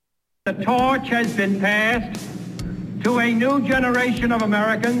The torch has been passed to a new generation of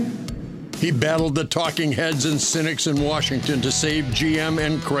Americans. He battled the talking heads and cynics in Washington to save GM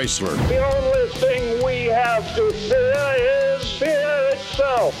and Chrysler. The only thing we have to fear is fear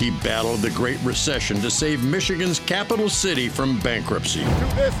itself. He battled the Great Recession to save Michigan's capital city from bankruptcy.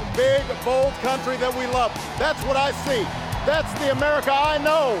 To this big, bold country that we love. That's what I see. That's the America I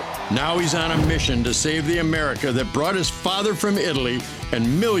know. Now he's on a mission to save the America that brought his father from Italy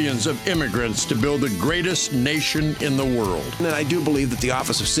and millions of immigrants to build the greatest nation in the world. And I do believe that the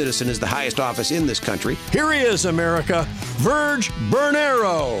office of citizen is the highest office in this country. Here he is, America, Virg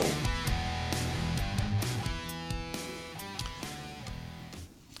Bernero.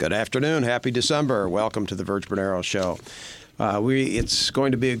 Good afternoon. Happy December. Welcome to the Virg Bernero Show. It's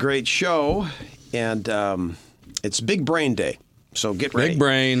going to be a great show, and it's Big Brain Day, so get ready. Big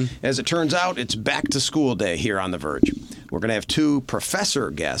brain. As it turns out, it's back to school day here on The Verge. We're going to have two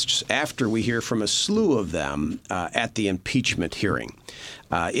professor guests after we hear from a slew of them at the impeachment hearing.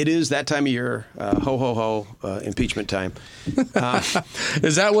 It is that time of year, ho, ho, ho, impeachment time.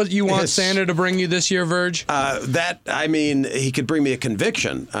 Is that what you want Santa to bring you this year, Virg? He could bring me a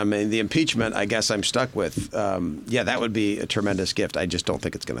conviction. I mean, the impeachment, I guess I'm stuck with. That would be a tremendous gift. I just don't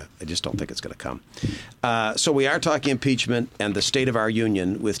think it's gonna come. So we are talking impeachment and the state of our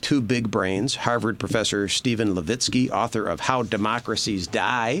union with two big brains, Harvard professor Steven Levisky, author of How Democracies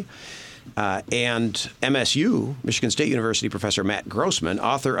Die, and MSU, Michigan State University professor Matt Grossmann,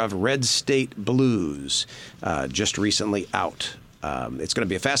 author of Red State Blues, just recently out. It's going to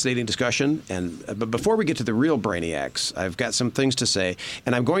be a fascinating discussion, but before we get to the real brainiacs, I've got some things to say,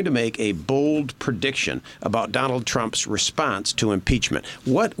 and I'm going to make a bold prediction about Donald Trump's response to impeachment.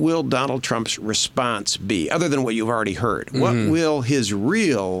 What will Donald Trump's response be, other than what you've already heard? Mm-hmm. What will his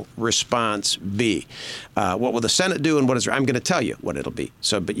real response be? What will the Senate do, and I'm going to tell you what it'll be.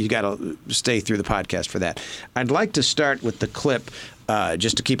 But you got to stay through the podcast for that. I'd like to start with the clip.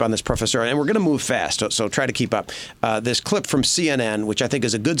 Just to keep on this, Professor, and we're going to move fast, so try to keep up. This clip from CNN, which I think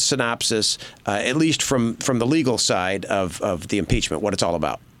is a good synopsis, at least from the legal side of the impeachment, what it's all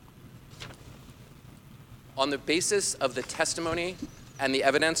about. On the basis of the testimony and the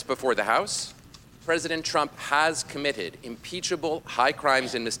evidence before the House, President Trump has committed impeachable high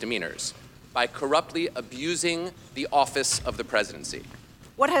crimes and misdemeanors by corruptly abusing the office of the presidency.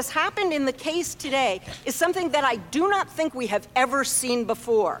 What has happened in the case today is something that I do not think we have ever seen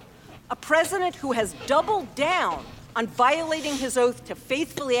before. A president who has doubled down on violating his oath to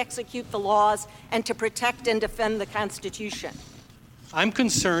faithfully execute the laws and to protect and defend the Constitution. I'm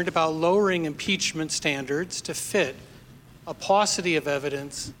concerned about lowering impeachment standards to fit a paucity of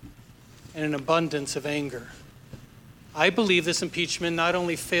evidence and an abundance of anger. I believe this impeachment not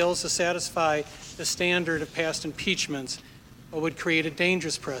only fails to satisfy the standard of past impeachments, but would create a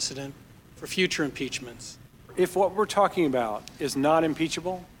dangerous precedent for future impeachments. If what we're talking about is not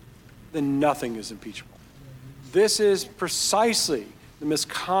impeachable, then nothing is impeachable. This is precisely the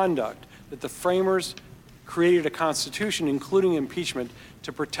misconduct that the framers created a Constitution, including impeachment,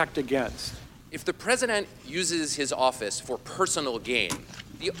 to protect against. If the president uses his office for personal gain,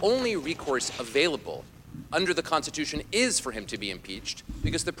 the only recourse available under the Constitution is for him to be impeached,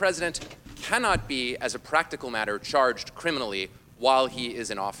 because the president cannot be, as a practical matter, charged criminally while he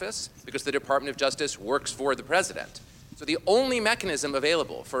is in office, because the Department of Justice works for the president. So the only mechanism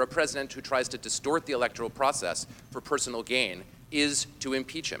available for a president who tries to distort the electoral process for personal gain is to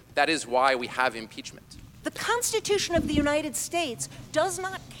impeach him. That is why we have impeachment. The Constitution of the United States does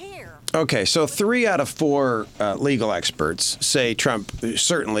not care. Okay, so 3 out of 4 legal experts say Trump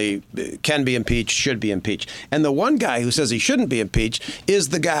certainly can be impeached, should be impeached. And the one guy who says he shouldn't be impeached is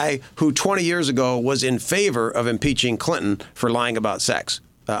the guy who 20 years ago was in favor of impeaching Clinton for lying about sex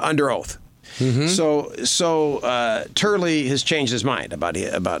under oath. Mm-hmm. So Turley has changed his mind about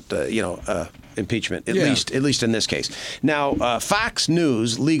impeachment, at least in this case. Now, Fox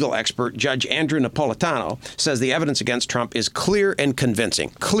News legal expert Judge Andrew Napolitano says the evidence against Trump is clear and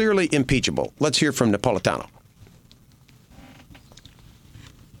convincing, clearly impeachable. Let's hear from Napolitano.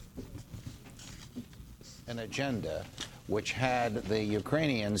 An agenda which had the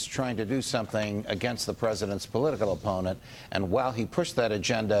Ukrainians trying to do something against the president's political opponent, and while he pushed that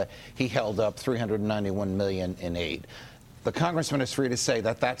agenda, he held up $391 million in aid. The congressman is free to say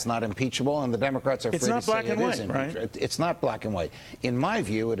that that's not impeachable, and the Democrats are free to say it is impeachable. Right? It's not black and white. In my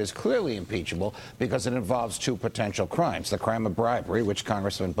view, it is clearly impeachable because it involves 2 potential crimes. The crime of bribery, which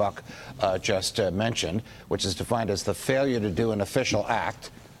Congressman Buck just mentioned, which is defined as the failure to do an official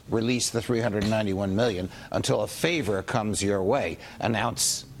act release the $391 million until a favor comes your way.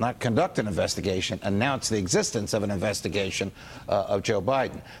 Announce, not conduct an investigation, announce the existence of an investigation of Joe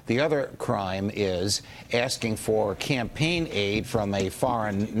Biden. The other crime is asking for campaign aid from a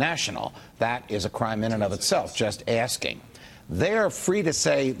foreign national. That is a crime in and of itself, just asking. They're free to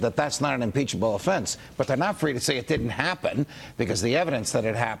say that that's not an impeachable offense, but they're not free to say it didn't happen because the evidence that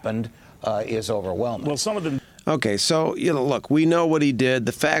it happened is overwhelming. Well, some of them. Okay, so, look, we know what he did.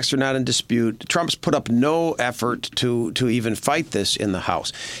 The facts are not in dispute. Trump's put up no effort to even fight this in the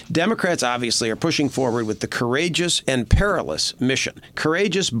House. Democrats obviously are pushing forward with the courageous and perilous mission,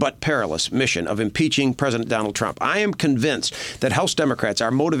 courageous but perilous mission of impeaching President Donald Trump. I am convinced that House Democrats are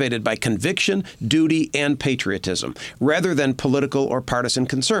motivated by conviction, duty, and patriotism, rather than political or partisan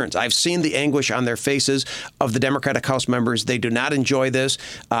concerns. I've seen the anguish on their faces of the Democratic House members. They do not enjoy this.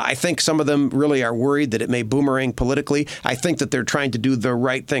 I think some of them really are worried that it may boomerang politically. I think that they're trying to do the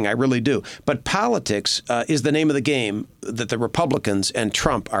right thing. I really do. But politics is the name of the game that the Republicans and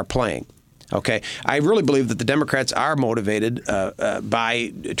Trump are playing. Okay, I really believe that the Democrats are motivated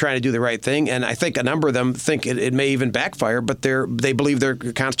by trying to do the right thing, and I think a number of them think it may even backfire, but they believe they're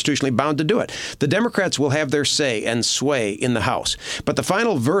constitutionally bound to do it. The Democrats will have their say and sway in the House, but the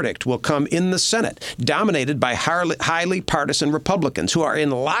final verdict will come in the Senate, dominated by highly partisan Republicans who are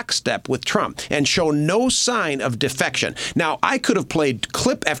in lockstep with Trump and show no sign of defection. Now, I could have played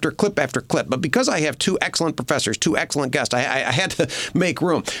clip after clip after clip, but because I have two excellent professors, two excellent guests, I had to make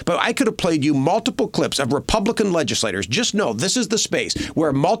room. But I could have played you multiple clips of Republican legislators. Just know this is the space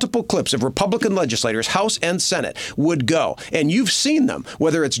where multiple clips of Republican legislators, House and Senate, would go. And you've seen them,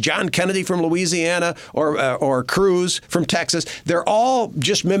 whether it's John Kennedy from Louisiana or Cruz from Texas. They're all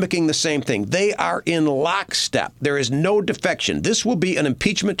just mimicking the same thing. They are in lockstep. There is no defection. This will be an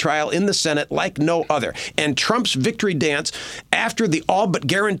impeachment trial in the Senate like no other. And Trump's victory dance after the all but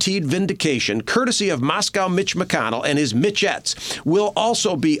guaranteed vindication, courtesy of Moscow Mitch McConnell and his Mitchettes, will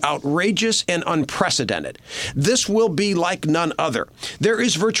also be outrageous and unprecedented. This will be like none other. There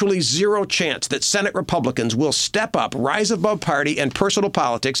is virtually zero chance that Senate Republicans will step up, rise above party and personal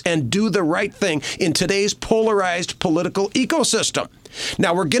politics, and do the right thing in today's polarized political ecosystem.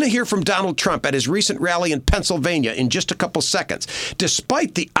 Now, we're going to hear from Donald Trump at his recent rally in Pennsylvania in just a couple seconds.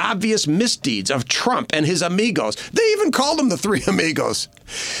 Despite the obvious misdeeds of Trump and his amigos, they even called him the Three Amigos,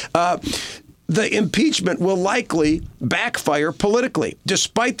 the impeachment will likely backfire politically,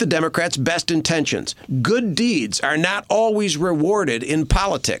 despite the Democrats' best intentions. Good deeds are not always rewarded in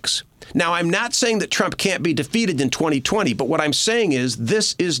politics. Now, I'm not saying that Trump can't be defeated in 2020, but what I'm saying is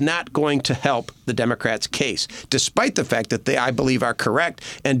this is not going to help the Democrats' case, despite the fact that they, I believe, are correct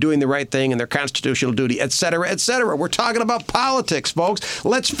and doing the right thing in their constitutional duty, et cetera, et cetera. We're talking about politics, folks.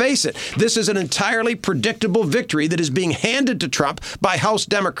 Let's face it. This is an entirely predictable victory that is being handed to Trump by House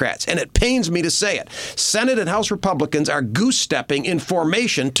Democrats, and it pains me to say it. Senate and House Republicans are goose-stepping in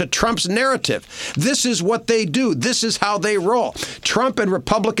formation to Trump's narrative. This is what they do. This is how they roll. Trump and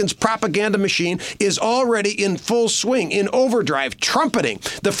Republicans' propaganda machine is already in full swing, in overdrive, trumpeting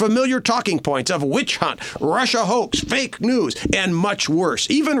the familiar talking points of witch hunt, Russia hoax, fake news, and much worse,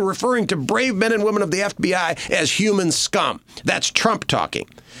 even referring to brave men and women of the FBI as human scum. That's Trump talking.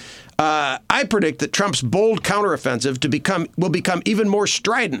 I predict that Trump's bold counteroffensive will become even more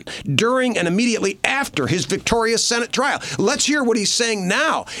strident during and immediately after his victorious Senate trial. Let's hear what he's saying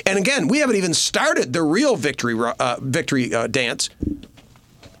now. And again, we haven't even started the real victory dance.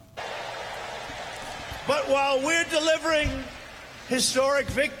 But while we're delivering historic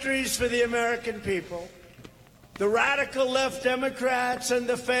victories for the American people, the radical left Democrats and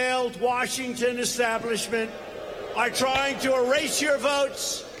the failed Washington establishment are trying to erase your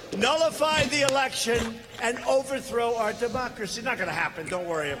votes, nullify the election, and overthrow our democracy. Not going to happen. Don't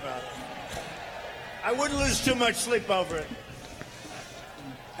worry about it. I wouldn't lose too much sleep over it.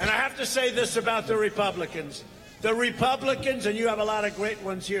 And I have to say this about the Republicans. The Republicans, and you have a lot of great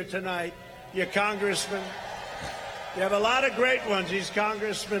ones here tonight, your congressmen. You have a lot of great ones. These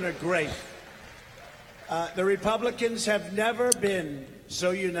congressmen are great. The Republicans have never been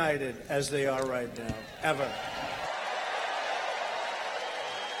so united as they are right now, ever.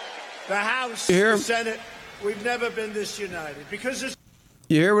 The House, the Senate, we've never been this united. Because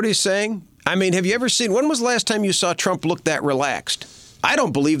you hear what he's saying? I mean, have you ever seen, when was the last time you saw Trump look that relaxed? I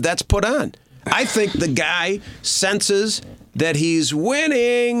don't believe that's put on. I think the guy senses that he's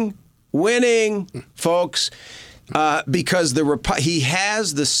winning, folks, because he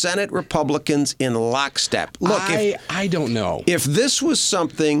has the Senate Republicans in lockstep. Look, I don't know. If this was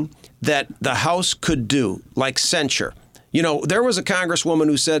something that the House could do, like censure, You know, there was a congresswoman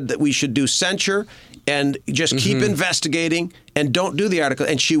who said that we should do censure and just keep investigating and don't do the article.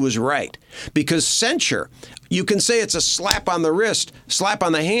 And she was right. Because censure, you can say it's a slap on the wrist, slap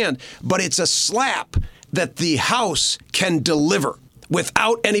on the hand, but it's a slap that the House can deliver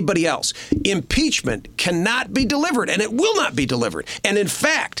without anybody else. Impeachment cannot be delivered, and it will not be delivered. And in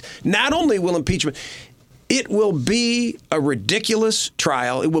fact, not only will impeachment, it will be a ridiculous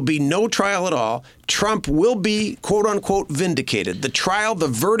trial. It will be no trial at all. Trump will be, quote unquote, vindicated. The trial, the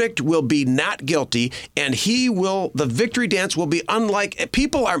verdict will be not guilty, and the victory dance will be unlike,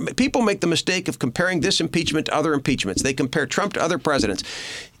 people make the mistake of comparing this impeachment to other impeachments. They compare Trump to other presidents.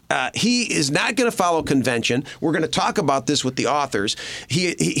 He is not going to follow convention. We're going to talk about this with the authors,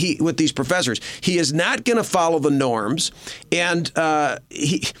 with these professors. He is not going to follow the norms, and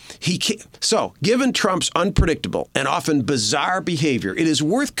he can't. So, given Trump's unpredictable and often bizarre behavior, it is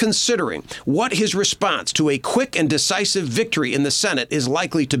worth considering what his response to a quick and decisive victory in the Senate is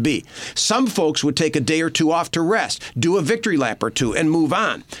likely to be. Some folks would take a day or two off to rest, do a victory lap or two, and move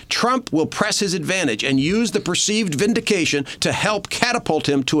on. Trump will press his advantage and use the perceived vindication to help catapult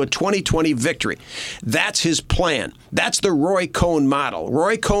him to a 2020 victory. That's his plan. That's the Roy Cohn model.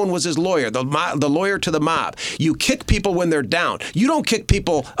 Roy Cohn was his lawyer, the lawyer to the mob. You kick people when they're down. You don't kick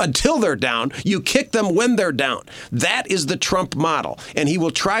people until they're down. You kick them when they're down. That is the Trump model. And he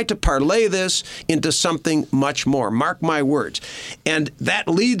will try to parlay this into something much more. Mark my words. And that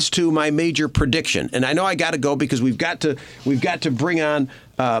leads to my major prediction. And I know I got to go because we've got to bring on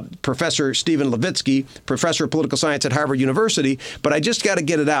Professor Steven Levisky, professor of political science at Harvard University, but I just got to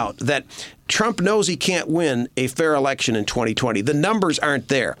get it out that Trump knows he can't win a fair election in 2020. The numbers aren't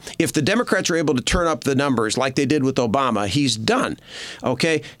there. If the Democrats are able to turn up the numbers like they did with Obama, he's done.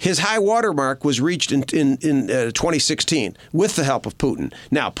 Okay? His high water mark was reached in 2016 with the help of Putin.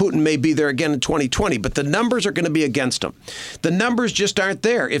 Now, Putin may be there again in 2020, but the numbers are going to be against him. The numbers just aren't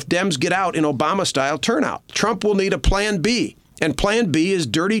there if Dems get out in Obama-style turnout. Trump will need a plan B. And Plan B is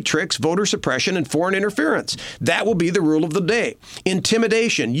dirty tricks, voter suppression, and foreign interference. That will be the rule of the day.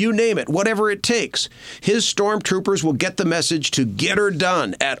 Intimidation, you name it, whatever it takes. His stormtroopers will get the message to get her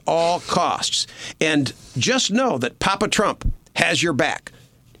done at all costs. And just know that Papa Trump has your back.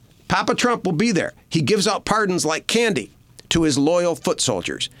 Papa Trump will be there. He gives out pardons like candy to his loyal foot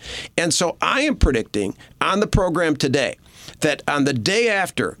soldiers. And so I am predicting on the program today that on the day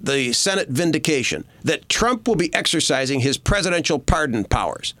after the Senate vindication, that Trump will be exercising his presidential pardon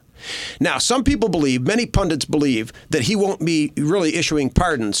powers. Now, some people believe, many pundits believe, that he won't be really issuing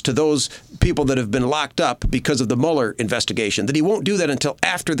pardons to those people that have been locked up because of the Mueller investigation, that he won't do that until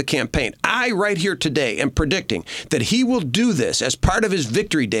after the campaign. I, right here today, am predicting that he will do this as part of his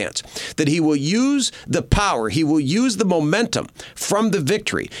victory dance, that he will use the power, he will use the momentum from the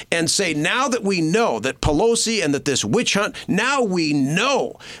victory and say, now that we know that Pelosi and that this witch hunt, now we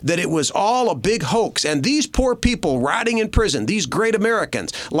know that it was all a big hoax, and these poor people rotting in prison, these great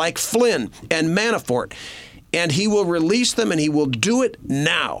Americans like Flynn and Manafort, and he will release them, and he will do it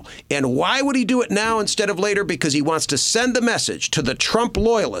now. And why would he do it now instead of later? Because he wants to send the message to the Trump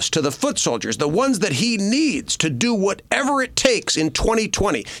loyalists, to the foot soldiers, the ones that he needs to do whatever it takes in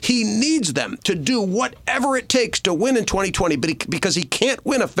 2020. He needs them to do whatever it takes to win in 2020 because he can't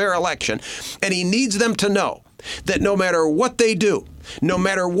win a fair election, and he needs them to know that no matter what they do, no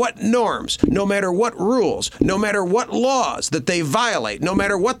matter what norms, no matter what rules, no matter what laws that they violate, no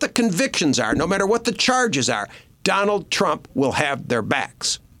matter what the convictions are, no matter what the charges are, Donald Trump will have their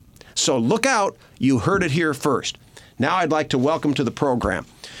backs. So look out. You heard it here first. Now I'd like to welcome to the program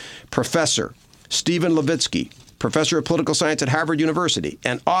Professor Steven Levisky, professor of political science at Harvard University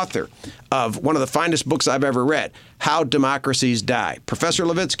and author of one of the finest books I've ever read, How Democracies Die. Professor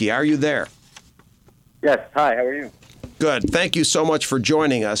Levisky, are you there? Yes. Hi, how are you? Good. Thank you so much for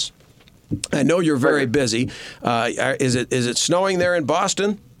joining us. I know you're very busy. Is it snowing there in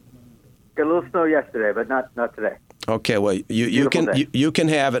Boston? Got a little snow yesterday, but not today. Okay, well, you can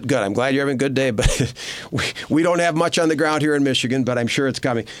have it. Good. I'm glad you're having a good day, but we don't have much on the ground here in Michigan, but I'm sure it's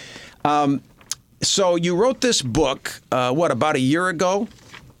coming. So you wrote this book, about a year ago?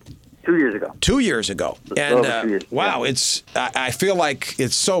 2 years ago. 2 years ago. And wow, I feel like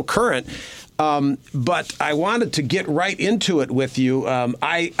it's so current. But I wanted to get right into it with you.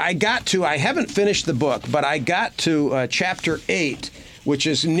 I haven't finished the book, but I got to chapter 8, which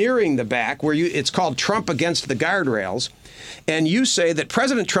is nearing the back, where it's called Trump Against the Guardrails. And you say that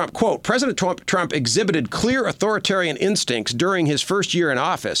President Trump, quote, President Trump exhibited clear authoritarian instincts during his first year in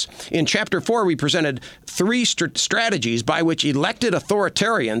office. In Chapter 4, we presented 3 strategies by which elected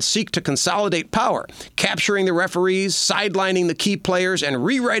authoritarians seek to consolidate power, capturing the referees, sidelining the key players, and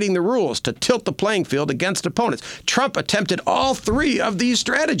rewriting the rules to tilt the playing field against opponents. Trump attempted all 3 of these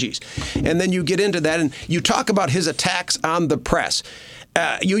strategies. And then you get into that, and you talk about his attacks on the press.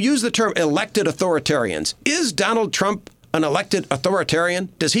 You use the term elected authoritarians. Is Donald Trump an elected authoritarian?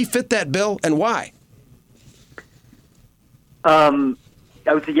 Does he fit that bill, and why? I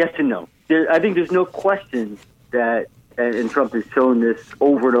would say yes and no. I think there's no question that, and Trump has shown this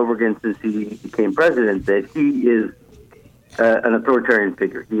over and over again since he became president, that he is an authoritarian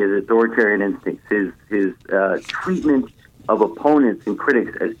figure. He has authoritarian instincts. His treatment of opponents and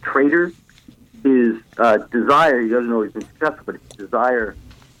critics as traitors, his desire, he doesn't always been successful, but his desire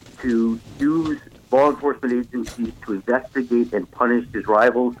to use law enforcement agencies to investigate and punish his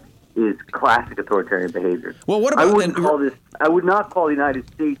rivals is classic authoritarian behavior. Well, what about I would not call the United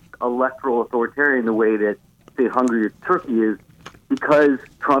States electoral authoritarian the way that, say, Hungary or Turkey is, because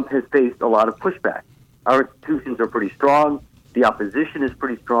Trump has faced a lot of pushback. Our institutions are pretty strong. The opposition is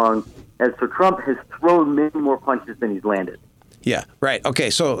pretty strong. And so Trump has thrown many more punches than he's landed. Yeah, right. Okay,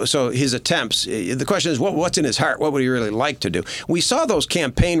 so his attempts, the question is, what's in his heart? What would he really like to do? We saw those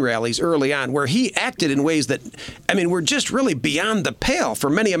campaign rallies early on where he acted in ways that, I mean, were just really beyond the pale for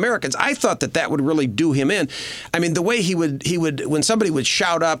many Americans. I thought that would really do him in. I mean, the way he would when somebody would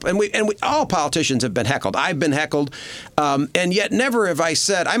shout up, and all politicians have been heckled. I've been heckled, and yet never have I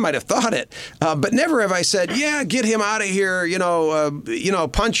said, I might have thought it, but never have I said, yeah, get him out of here,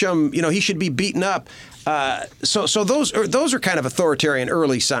 punch him, he should be beaten up. So those are kind of authoritarian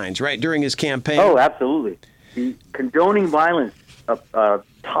early signs, right, during his campaign? Oh, absolutely. The condoning violence,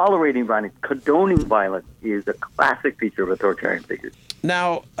 tolerating violence, condoning violence is a classic feature of authoritarian figures.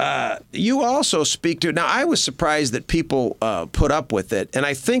 Now, you also speak to, now I was surprised that people put up with it, and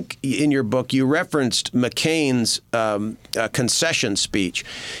I think in your book you referenced McCain's concession speech.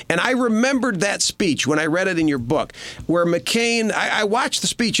 And I remembered that speech when I read it in your book, where McCain, I watched the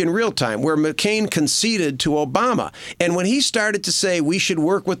speech in real time, where McCain conceded to Obama. And when he started to say we should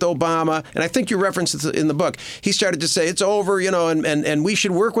work with Obama, and I think you referenced it in the book, he started to say it's over, and we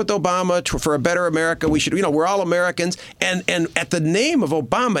should work with Obama for a better America. We should, we're all Americans. And at the name of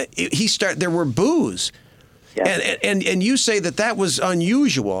Obama, there were boos. Yes. And you say that was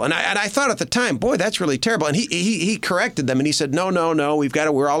unusual, and I thought at the time, boy, that's really terrible. And he corrected them, and he said, no,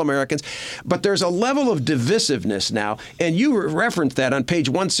 we're all Americans. But there's a level of divisiveness now, and you referenced that on page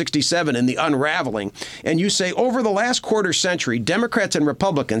 167 in The Unraveling, and you say, over the last quarter century, Democrats and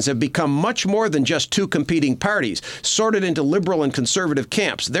Republicans have become much more than just 2 competing parties, sorted into liberal and conservative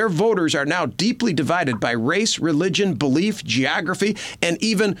camps. Their voters are now deeply divided by race, religion, belief, geography, and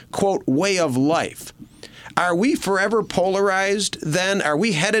even, quote, way of life. Are we forever polarized then?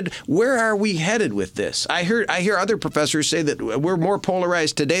 Where are we headed with this? I hear other professors say that we're more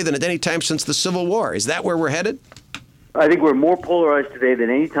polarized today than at any time since the Civil War. Is that where we're headed? I think we're more polarized today than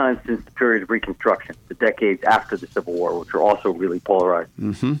any time since the period of Reconstruction, the decades after the Civil War, which are also really polarized.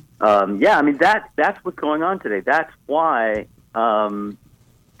 Mm-hmm. That's what's going on today. That's why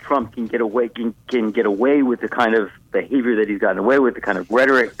Trump can get away with the kind of behavior that he's gotten away with, the kind of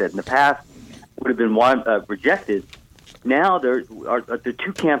rhetoric that in the past would have been rejected. Now the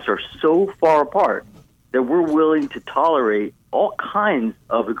 2 camps are so far apart that we're willing to tolerate all kinds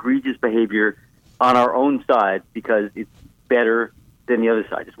of egregious behavior on our own side because it's better than the other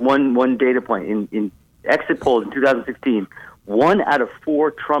side. Just one data point. In exit polls in 2016, 1 out of 4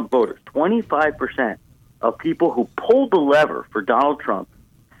 Trump voters, 25% of people who pulled the lever for Donald Trump,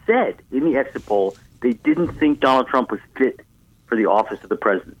 said in the exit poll they didn't think Donald Trump was fit for the office of the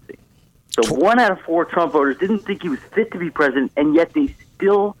presidency. So 1 out of 4 Trump voters didn't think he was fit to be president, and yet they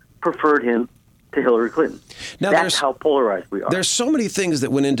still preferred him to Hillary Clinton. Now, that's how polarized we are. There's so many things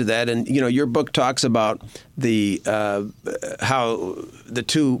that went into that, and your book talks about the how the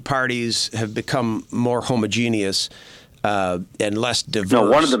 2 parties have become more homogeneous and less diverse. No,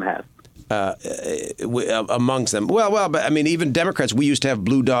 one of them has. Amongst them. Well, but I mean, even Democrats, we used to have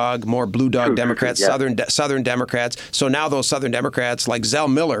more blue dog Democrats, yeah. Southern Democrats. So now those Southern Democrats, like Zell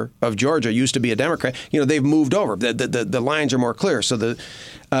Miller of Georgia, used to be a Democrat. They've moved over. The lines are more clear. So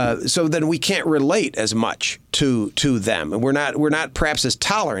so then we can't relate as much to them, and we're not perhaps as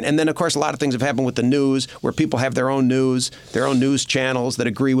tolerant. And then of course a lot of things have happened with the news, where people have their own news channels that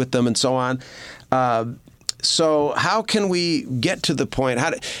agree with them, and so on. So how can we get to the point?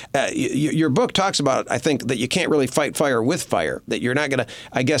 Your book talks about, I think, that you can't really fight fire with fire, that you're not going to,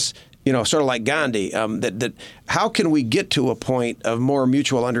 I guess, sort of like Gandhi. That how can we get to a point of more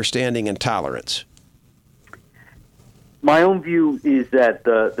mutual understanding and tolerance? My own view is that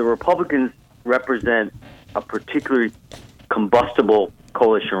the Republicans represent a particularly combustible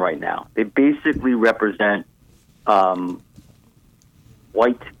coalition right now. They basically represent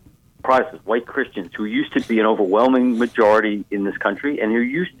white Protestants, white Christians, who used to be an overwhelming majority in this country and who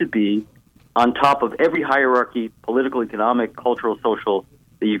used to be on top of every hierarchy, political, economic, cultural, social,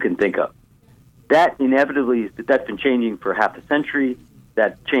 that you can think of. That inevitably, that's been changing for half a century.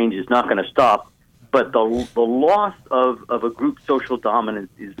 That change is not going to stop. But the loss of a group's social dominance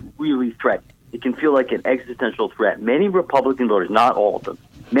is really threatening. It can feel like an existential threat. Many Republican voters, not all of them,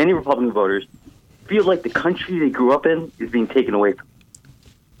 many Republican voters feel like the country they grew up in is being taken away from them.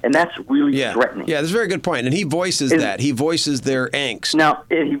 And that's really threatening. Yeah, that's a very good point. And he voices that. He voices their angst. Now,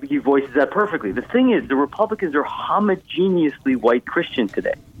 he voices that perfectly. The thing is, the Republicans are homogeneously white Christian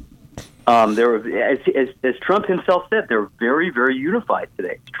today. As Trump himself said, they're very, very unified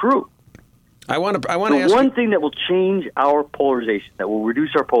today. It's true. I want to ask one thing that will change our polarization, that will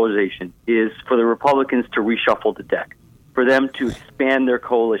reduce our polarization, is for the Republicans to reshuffle the deck, for them to expand their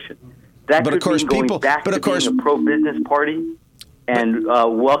coalition. That could mean going back to being a pro-business party and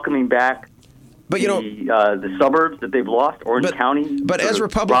welcoming back the suburbs that they've lost, Orange County. But as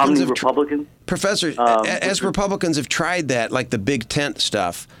Republicans Republicans have tried that, like the big tent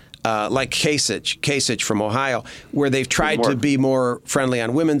stuff, like Kasich from Ohio, where they've tried to be more friendly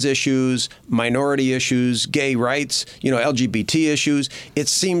on women's issues, minority issues, gay rights, LGBT issues. It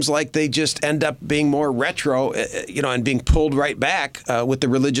seems like they just end up being more retro, and being pulled right back with the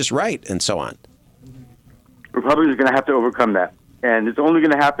religious right and so on. Republicans are going to have to overcome that. And it's only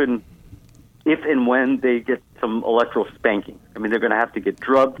going to happen if and when they get some electoral spanking. I mean, they're going to have to get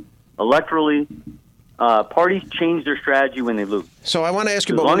drugged electorally. Parties change their strategy when they lose. So I want to ask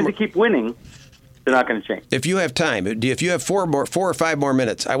you about, as long as they keep winning, they're not going to change. If you have time, if you have 4 or 5 more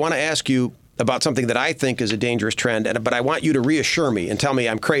minutes, I want to ask you about something that I think is a dangerous trend, but I want you to reassure me and tell me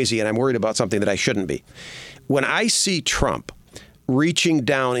I'm crazy and I'm worried about something that I shouldn't be. When I see Trump reaching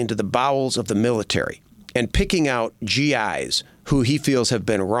down into the bowels of the military and picking out GIs who he feels have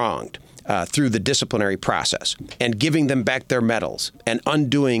been wronged through the disciplinary process and giving them back their medals and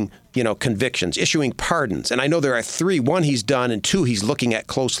undoing, convictions, issuing pardons. And I know there are 3, 1 he's done and 2 he's looking at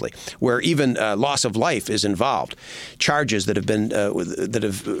closely, where even loss of life is involved. Charges that have been that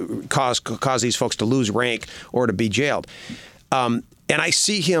have caused these folks to lose rank or to be jailed. And I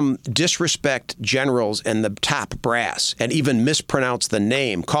see him disrespect generals and the top brass and even mispronounce the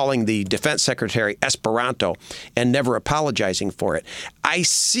name, calling the defense secretary Esperanto and never apologizing for it. I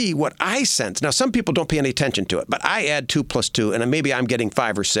see what I sense. Now, some people don't pay any attention to it, but I add 2 plus 2, and maybe I'm getting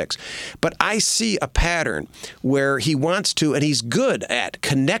 5 or 6. But I see a pattern where he wants to, and he's good at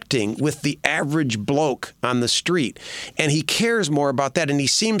connecting with the average bloke on the street. And he cares more about that, and he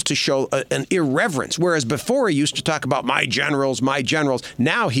seems to show an irreverence, whereas before he used to talk about my generals.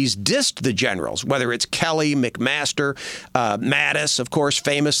 Now he's dissed the generals, whether it's Kelly, McMaster, Mattis, of course,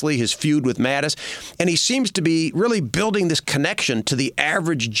 famously, his feud with Mattis. And he seems to be really building this connection to the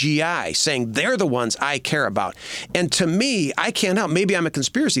average GI, saying they're the ones I care about. And to me, I can't help, maybe I'm a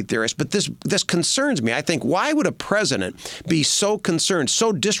conspiracy theorist, but this concerns me. I think, why would a president be so concerned,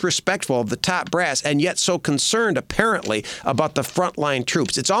 so disrespectful of the top brass, and yet so concerned, apparently, about the frontline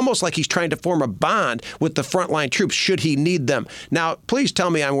troops? It's almost like he's trying to form a bond with the frontline troops, should he need them. Now, please tell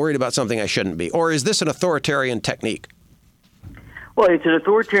me I'm worried about something I shouldn't be. Or is this an authoritarian technique? Well, it's an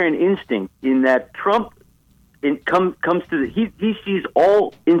authoritarian instinct in that Trump comes to he sees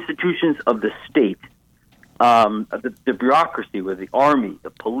all institutions of the state, the bureaucracy, with the army, the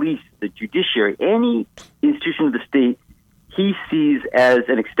police, the judiciary, any institution of the state, he sees as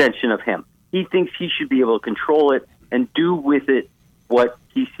an extension of him. He thinks he should be able to control it and do with it what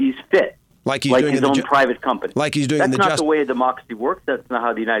he sees fit. Like he's doing his own private company. Like he's doing That's not the way a democracy works. That's not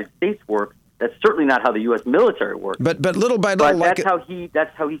how the United States works. That's certainly not how the U.S. military works. But little by little, that's how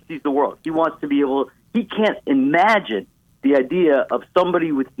he sees the world. He wants to be able. He can't imagine the idea of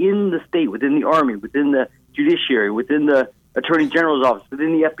somebody within the state, within the army, within the judiciary, within the attorney general's office,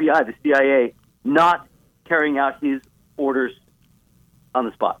 within the FBI, the CIA, not carrying out his orders on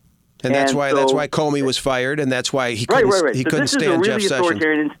the spot. And that's why Comey was fired, and that's why he couldn't, he couldn't stand Jeff Sessions. This is a really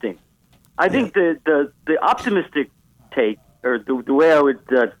authoritarian instinct. I think the optimistic take, or the way I would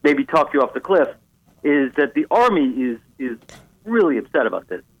maybe talk you off the cliff, is that the Army is really upset about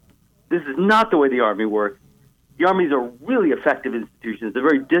this. This is not the way the Army works. The Army's a really effective institution. It's a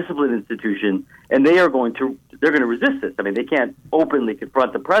very disciplined institution, and they're going to resist this. I mean, they can't openly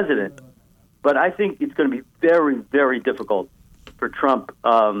confront the president, but I think it's going to be very, very difficult for Trump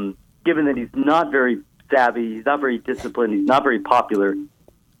given that he's not very savvy, he's not very disciplined, he's not very popular,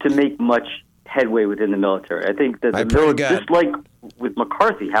 to make much headway within the military. I think that the military, just like with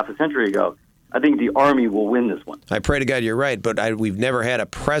McCarthy half a century ago, I think the Army will win this one. I pray to God you're right, but we've never had a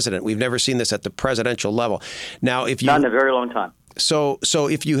president. We've never seen this at the presidential level. Now, if you not in a very long time. So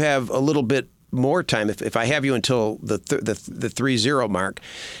if you have a little bit more time, if I have you until the 3-0 mark,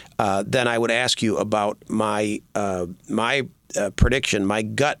 then I would ask you about my prediction. My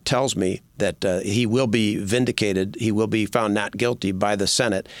gut tells me that he will be vindicated. He will be found not guilty by the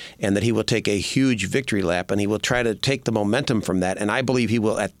Senate, and that he will take a huge victory lap, and he will try to take the momentum from that. And I believe he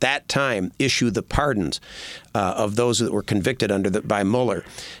will, at that time, issue the pardons of those that were convicted by Mueller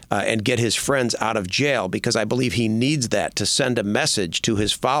and get his friends out of jail, because I believe he needs that to send a message to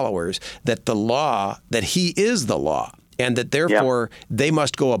his followers that the law, that he is the law. And that, therefore, they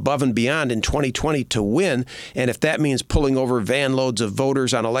must go above and beyond in 2020 to win. And if that means pulling over van loads of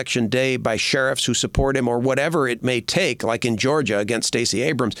voters on Election Day by sheriffs who support him, or whatever it may take, like in Georgia against Stacey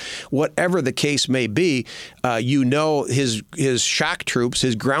Abrams, whatever the case may be, his shock troops,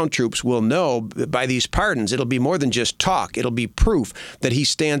 his ground troops will know by these pardons. It'll be more than just talk. It'll be proof that he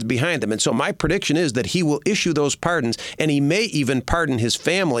stands behind them. And so my prediction is that he will issue those pardons, and he may even pardon his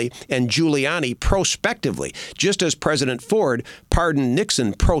family and Giuliani prospectively, just as President Ford pardoned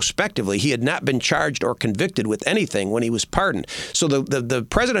Nixon prospectively. He had not been charged or convicted with anything when he was pardoned. So the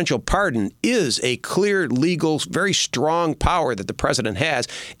presidential pardon is a clear, legal, very strong power that the president has,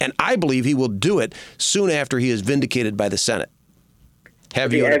 and I believe he will do it soon after he is vindicated by the Senate.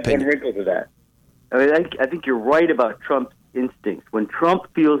 Have you an opinion? One wrinkle to that. I think you're right about Trump's instincts. When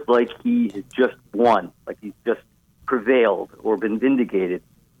Trump feels like he has just won, like he's just prevailed or been vindicated,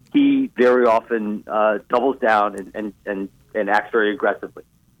 he very often doubles down and acts very aggressively.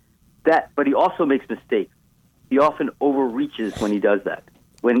 But he also makes mistakes. He often overreaches when he does that.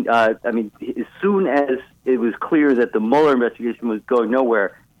 As soon as it was clear that the Mueller investigation was going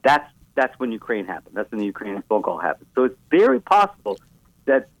nowhere, that's when Ukraine happened. That's when the Ukrainian phone call happened. So it's very possible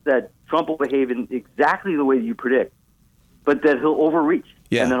that Trump will behave in exactly the way that you predict, but that he'll overreach.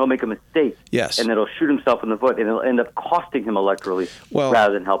 Yeah. And then he'll make a mistake. Yes. And then he'll shoot himself in the foot, and it'll end up costing him electorally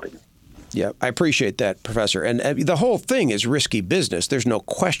rather than helping him. Yeah, I appreciate that, Professor. And the whole thing is risky business. There's no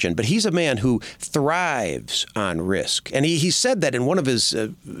question. But he's a man who thrives on risk. And he said that in one of his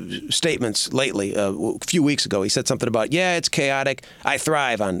statements lately, a few weeks ago. He said something about, it's chaotic. I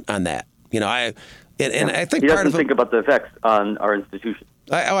thrive on that. I think he part of doesn't think about the effects on our institutions.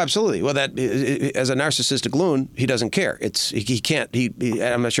 Absolutely. Well, that as a narcissistic loon, he doesn't care. He can't.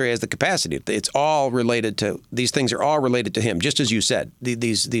 I'm not sure he has the capacity. It's all related to these things. Are all related to him, just as you said.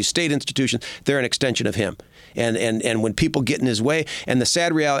 These state institutions, they're an extension of him. And when people get in his way, and the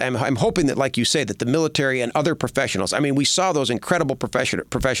sad reality, I'm hoping that, like you say, that the military and other professionals. I mean, we saw those incredible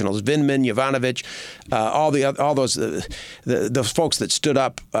professionals, Vindman, Yovanovitch, all those folks that stood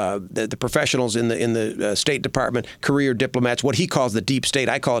up, the professionals in the State Department, career diplomats, what he calls the deep state.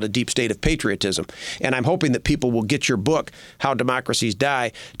 I call it a deep state of patriotism. And I'm hoping that people will get your book, How Democracies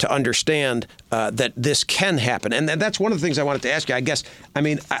Die, to understand that this can happen. And that's one of the things I wanted to ask you.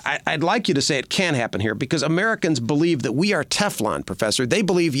 I'd like you to say it can happen here, because Americans believe that we are Teflon, Professor. They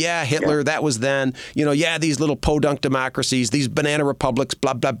believe, Hitler, that was then, these little podunk democracies, these banana republics,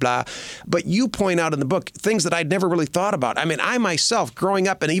 blah, blah, blah. But you point out in the book things that I'd never really thought about. I myself, growing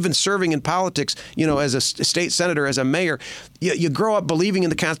up and even serving in politics, as a state senator, as a mayor, you grow up believing in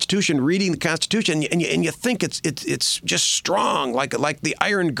the Constitution, reading the Constitution, and you think it's just strong, like the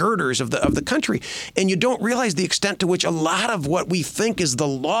iron girders of the country, and you don't realize the extent to which a lot of what we think is the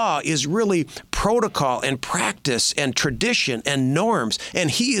law is really protocol and practice and tradition and norms,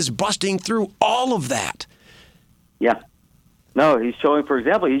 and he is busting through all of that. Yeah. No, he's showing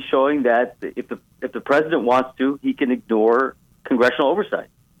that if the president wants to, he can ignore congressional oversight.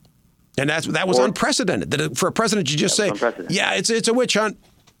 And that was unprecedented. That for a president to just say, it's a witch hunt.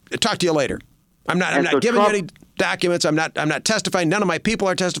 Talk to you later. I'm not giving you any documents. I'm not testifying. None of my people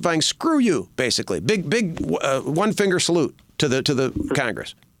are testifying. Screw you, basically. Big one finger salute to the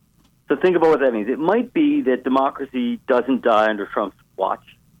Congress. So think about what that means. It might be that democracy doesn't die under Trump's watch.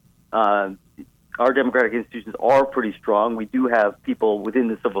 Our democratic institutions are pretty strong. We do have people within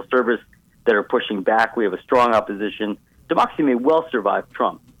the civil service that are pushing back. We have a strong opposition. Democracy may well survive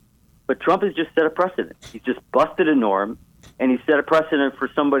Trump. But Trump has just set a precedent. He's just busted a norm, and he's set a precedent for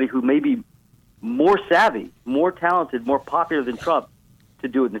somebody who may be more savvy, more talented, more popular than Trump to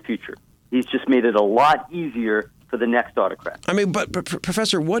do it in the future. He's just made it a lot easier for the next autocrat. But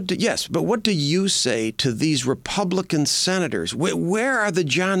Professor, what do you say to these Republican senators? Where are the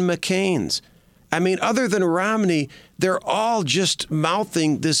John McCains I mean, other than Romney, they're all just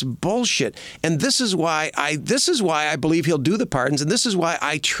mouthing this bullshit. And this is why I believe he'll do the pardons. And this is why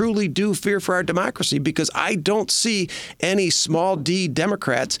I truly do fear for our democracy, because I don't see any small d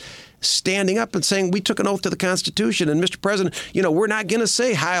Democrats standing up and saying, we took an oath to the Constitution. And Mr. President, we're not going to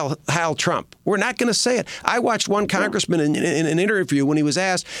say Heil Trump. We're not going to say it. I watched one congressman in an interview when he was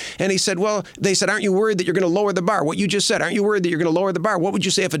asked, and he said, well, they said, aren't you worried that you're going to lower the bar? What you just said, aren't you worried that you're going to lower the bar? What would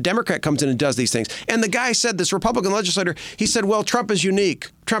you say if a Democrat comes in and does these things? And the guy said, this Republican legislator, he said, well, Trump is unique.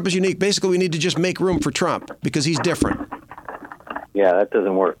 Trump is unique. Basically, we need to just make room for Trump because he's different. Yeah, that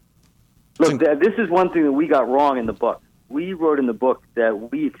doesn't work. Look, this is one thing that we got wrong in the book. We wrote in the book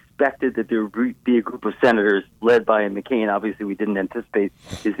that we expected that there would be a group of senators led by McCain. Obviously, we didn't anticipate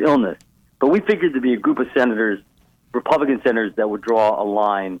his illness. But we figured there'd be a group of senators, Republican senators, that would draw a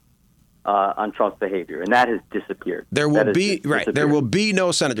line on Trump's behavior, and that has disappeared. There will be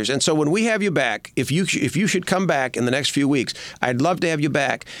no senators. And so when we have you back, if you should come back in the next few weeks, I'd love to have you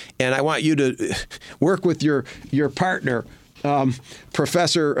back, and I want you to work with your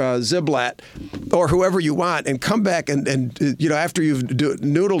Professor Ziblatt or whoever you want, and come back and after you've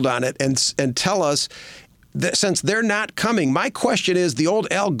noodled on it and tell us that since they're not coming. My question is the old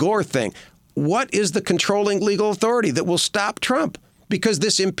Al Gore thing. What is the controlling legal authority that will stop Trump? Because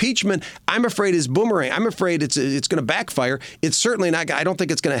this impeachment, I'm afraid, is boomerang. I'm afraid it's going to backfire. It's certainly not. I don't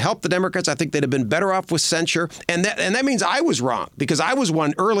think it's going to help the Democrats. I think they'd have been better off with censure. And that means I was wrong, because I was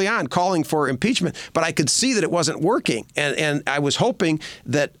one early on calling for impeachment, but I could see that it wasn't working. And I was hoping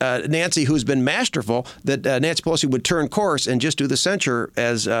that Nancy, who's been masterful, that Nancy Pelosi would turn course and just do the censure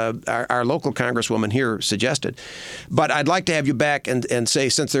as our local congresswoman here suggested. But I'd like to have you back and say,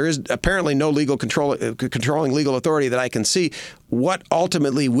 since there is apparently no controlling legal authority that I can see, what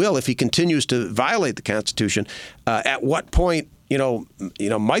ultimately will, if he continues to violate the Constitution, at what point,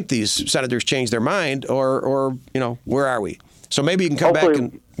 might these senators change their mind, or where are we? So maybe you can come back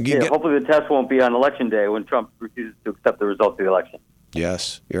and hopefully the test won't be on Election Day when Trump refuses to accept the results of the election.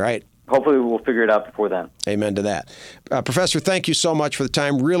 Yes, you're right. Hopefully we'll figure it out before then. Amen to that. Professor, thank you so much for the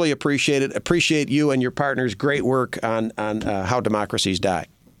time. Really appreciate it. Appreciate you and your partners' great work on how democracies die.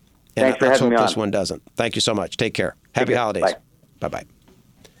 And Thanks for having me on. Let's hope this one doesn't. Thank you so much. Take care. Happy holidays. Bye. Bye-bye.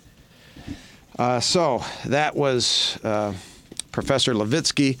 So that was Professor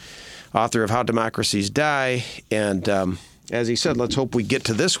Levisky, author of How Democracies Die. And as he said, let's hope we get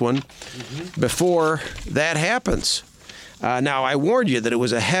to this one before that happens. Now, I warned you that it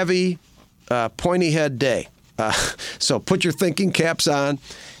was a heavy, pointy-head day. So put your thinking caps on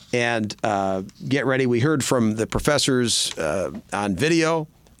and get ready. We heard from the professors on video.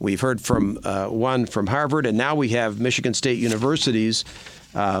 We've heard from one from Harvard, and now we have Michigan State University's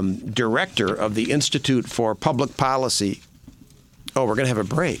director of the Institute for Public Policy. Oh, we're going to have a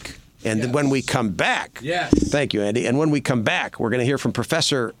break. And then when we come back, thank you, Andy. And when we come back, we're going to hear from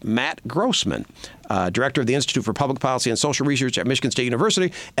Professor Matt Grossmann, director of the Institute for Public Policy and Social Research at Michigan State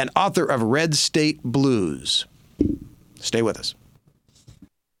University and author of Red State Blues. Stay with us.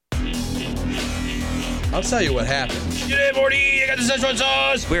 I'll tell you what happened. G'day, Morty. I got the Szechuan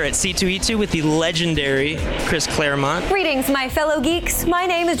sauce. We're at C2E2 with the legendary Chris Claremont. Greetings, my fellow geeks. My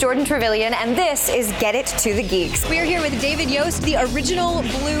name is Jordan Trevelyan, and this is Get It to the Geeks. We're here with David Yost, the original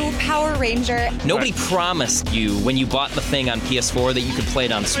Blue Power Ranger. Nobody promised you when you bought the thing on PS4 that you could play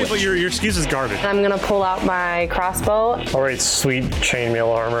it on Switch. But your excuse is garbage. I'm gonna pull out my crossbow. All right, sweet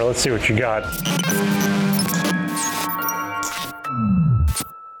chainmail armor. Let's see what you got.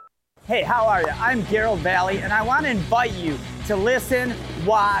 Hey, how are you? I'm Gerald Valley, and I want to invite you to listen,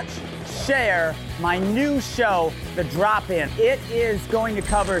 watch, share my new show, The Drop-In. It is going to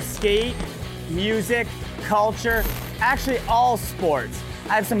cover skate, music, culture, actually all sports.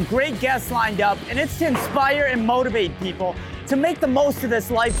 I have some great guests lined up, and it's to inspire and motivate people to make the most of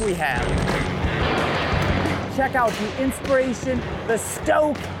this life we have. Check out the inspiration, the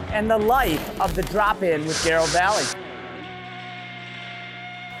stoke, and the life of The Drop-In with Gerald Valley.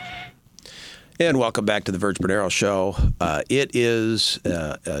 And welcome back to the Virg Bernero Show. It is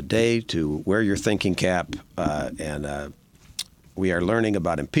a day to wear your thinking cap, and we are learning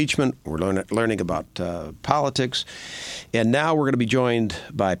about impeachment. We're learning about politics. And now we're going to be joined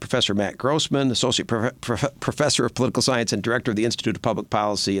by Professor Matt Grossmann, Associate Professor of Political Science and Director of the Institute of Public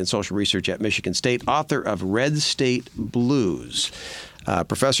Policy and Social Research at Michigan State, author of Red State Blues.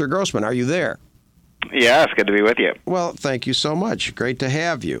 Professor Grossmann, are you there? Yeah, it's good to be with you. Well, thank you so much. Great to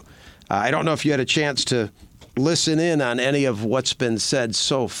have you. I don't know if you had a chance to listen in on any of what's been said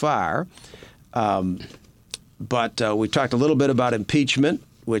so far, but we talked a little bit about impeachment,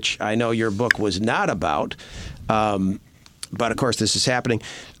 which I know your book was not about, but of course this is happening.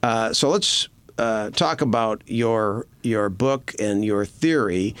 So let's talk about your book and your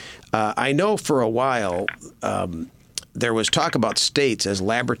theory. I know for a while there was talk about states as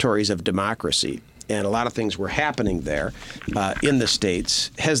laboratories of democracy, and a lot of things were happening there in the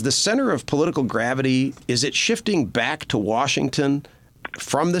states. Has the center of political gravity, is it shifting back to Washington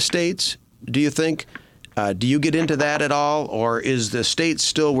from the states, do you think? Do you get into that at all, or is the state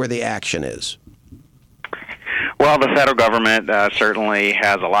still where the action is? Well, the federal government certainly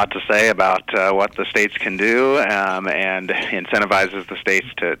has a lot to say about what the states can do and incentivizes the states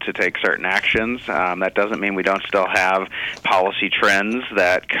to take certain actions. That doesn't mean we don't still have policy trends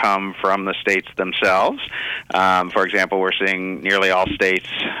that come from the states themselves. For example, we're seeing nearly all states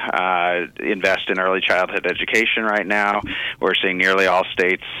invest in early childhood education right now. We're seeing nearly all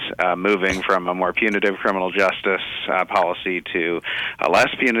states moving from a more punitive criminal justice policy to a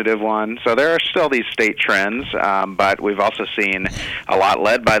less punitive one. So there are still these state trends. But we've also seen a lot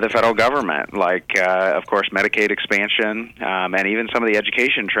led by the federal government, like, of course, Medicaid expansion, and even some of the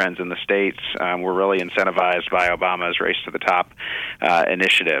education trends in the states were really incentivized by Obama's Race to the Top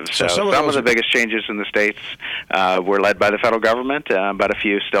initiative. So some of the biggest changes in the states were led by the federal government, but a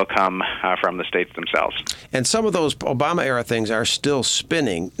few still come from the states themselves. And some of those Obama-era things are still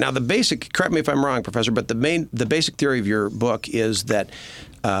spinning. Now, correct me if I'm wrong, Professor, but the basic theory of your book is that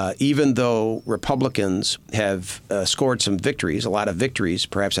even though Republicans have scored some victories, a lot of victories,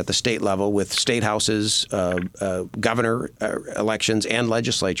 perhaps at the state level with state houses, governor elections, and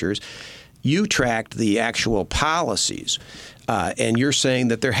legislatures, you tracked the actual policies. And you're saying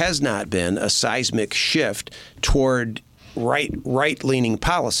that there has not been a seismic shift toward right-leaning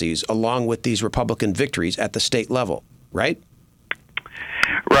policies along with these Republican victories at the state level, right?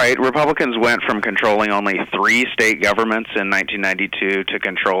 Right. Republicans went from controlling only 3 state governments in 1992 to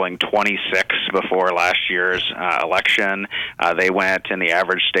controlling 26 before last year's election. They went in the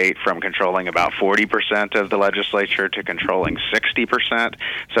average state from controlling about 40% of the legislature to controlling 60%.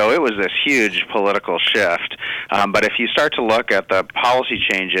 So it was this huge political shift. But if you start to look at the policy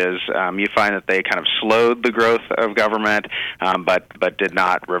changes, you find that they kind of slowed the growth of government, but did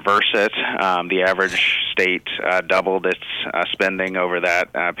not reverse it. The average state doubled its spending over that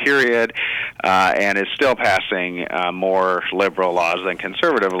period, and is still passing more liberal laws than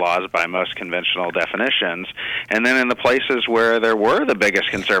conservative laws by most conventional definitions. And then in the places where there were the biggest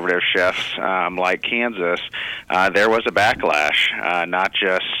conservative shifts, like Kansas, there was a backlash, not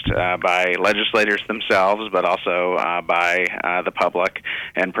just by legislators themselves, but also by the public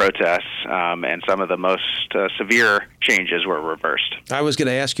and protests, and some of the most severe changes were reversed. I was going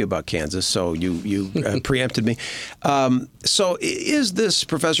to ask you about Kansas, so you preempted me. So is this,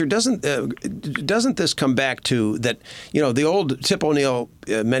 Professor, doesn't this come back to that, the old Tip O'Neill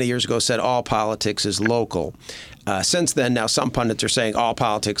many years ago said all politics is local. Since then, now some pundits are saying all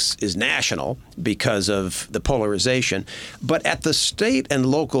politics is national because of the polarization. But at the state and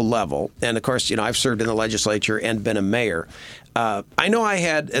local level, and of course, I've served in the legislature and been a mayor, I know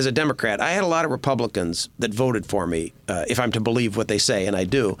as a Democrat, I had a lot of Republicans that voted for me, if I'm to believe what they say, and I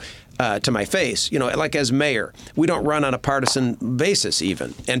do, to my face. Like as mayor, we don't run on a partisan basis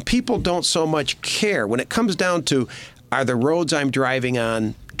even. And people don't so much care. When it comes down to, are the roads I'm driving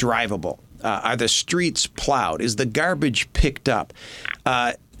on drivable? Are the streets plowed? Is the garbage picked up?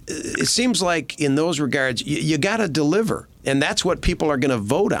 It seems like in those regards, you got to deliver. And that's what people are going to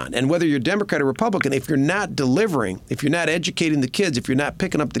vote on. And whether you're Democrat or Republican, if you're not delivering, if you're not educating the kids, if you're not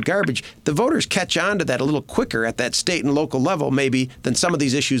picking up the garbage, the voters catch on to that a little quicker at that state and local level maybe than some of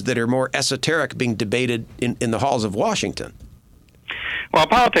these issues that are more esoteric being debated in the halls of Washington. Well,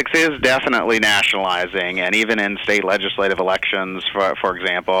 politics is definitely nationalizing, and even in state legislative elections, for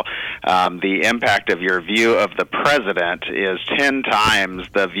example, the impact of your view of the president is 10 times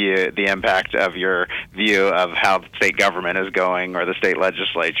the impact of your view of how the state government is going or the state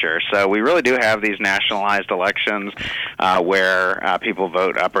legislature. So we really do have these nationalized elections where people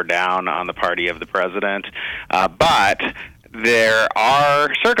vote up or down on the party of the president, but there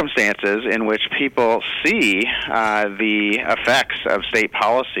are circumstances in which people see the effects of state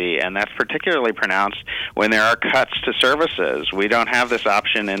policy, and that's particularly pronounced when there are cuts to services. We don't have this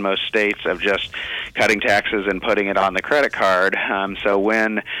option in most states of just cutting taxes and putting it on the credit card. So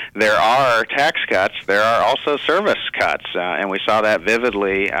when there are tax cuts, there are also service cuts, and we saw that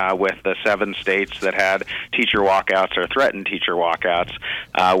vividly with the 7 states that had teacher walkouts or threatened teacher walkouts,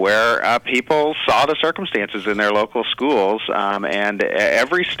 where people saw the circumstances in their local schools. And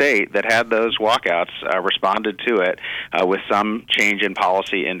every state that had those walkouts responded to it with some change in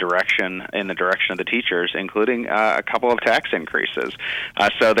policy in the direction of the teachers, including a couple of tax increases.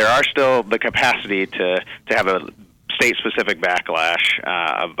 So there are still the capacity to have a state-specific backlash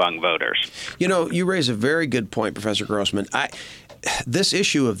among voters. You know, you raise a very good point, Professor Grossmann. This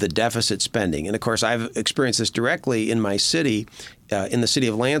issue of the deficit spending, and of course I've experienced this directly in my city, in the city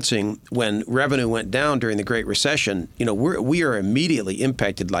of Lansing, when revenue went down during the Great Recession. You know, we are immediately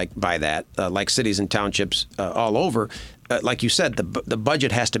impacted by that, like cities and townships all over. Like you said, the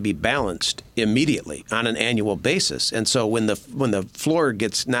budget has to be balanced immediately on an annual basis, and so when the floor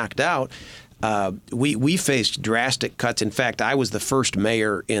gets knocked out, we faced drastic cuts. In fact, I was the first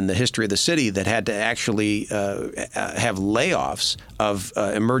mayor in the history of the city that had to actually have layoffs of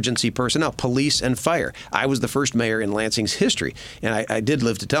emergency personnel, police and fire. I was the first mayor in Lansing's history, and I did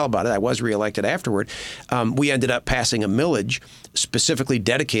live to tell about it. I was reelected afterward. We ended up passing a millage specifically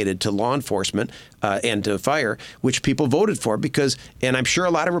dedicated to law enforcement and to fire, which people voted for because, and I'm sure a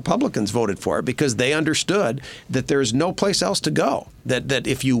lot of Republicans voted for it because they understood that there's no place else to go. That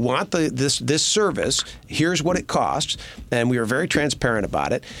if you want this service, here's what it costs, and we were very transparent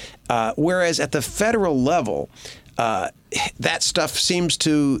about it. Whereas at the federal level, that stuff seems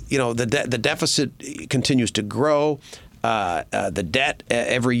to, the deficit continues to grow. The debt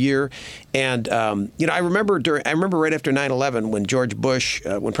every year, and I remember right after 9/11 when George Bush,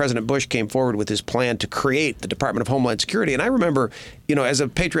 when President Bush came forward with his plan to create the Department of Homeland Security, and I remember, as a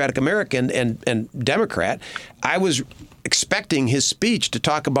patriotic American and Democrat, I was expecting his speech to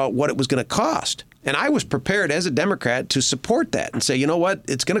talk about what it was going to cost. And I was prepared as a Democrat to support that and say, you know what,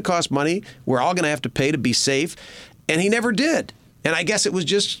 it's going to cost money. We're all going to have to pay to be safe. And he never did. And I guess it was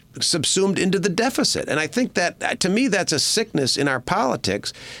just subsumed into the deficit. And I think that, to me, that's a sickness in our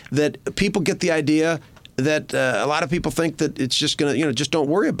politics, that people get the idea that a lot of people think that it's just going to, just don't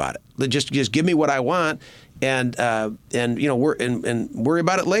worry about it. Just give me what I want and worry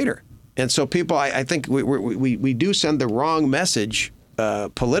about it later. And so people, I think we do send the wrong message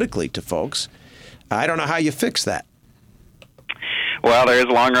politically to folks. I don't know how you fix that. Well, there is a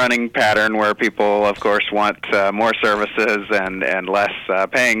long-running pattern where people, of course, want more services and less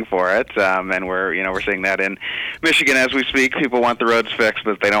paying for it, and we're seeing that in Michigan as we speak. People want the roads fixed,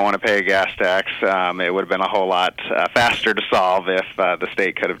 but they don't want to pay a gas tax. It would have been a whole lot faster to solve if the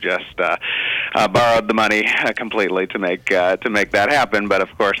state could have just borrowed the money completely to make that happen. But of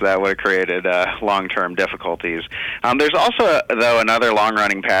course, that would have created long-term difficulties. There's also, though, another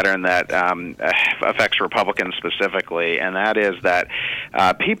long-running pattern that affects Republicans specifically, and that is that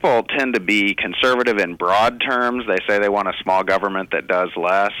people tend to be conservative in broad terms. They say they want a small government that does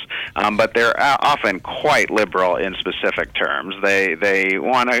less, but they're often quite liberal in specific terms. They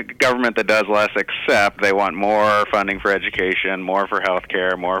want a government that does less, except they want more funding for education, more for health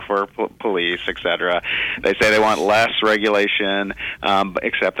care, more for police, etc. They say they want less regulation,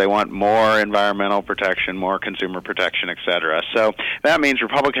 except they want more environmental protection, more consumer protection, etc. So that means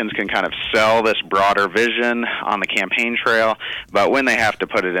Republicans can kind of sell this broader vision on the campaign trail, but when they have to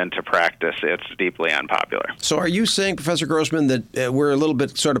put it into practice, it's deeply unpopular. So are you saying, Professor Grossmann, that we're a little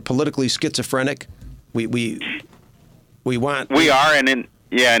bit sort of politically schizophrenic? We are, and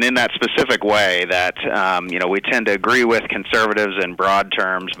in that specific way that we tend to agree with conservatives in broad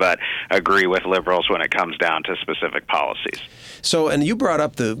terms, but agree with liberals when it comes down to specific policies. So, and you brought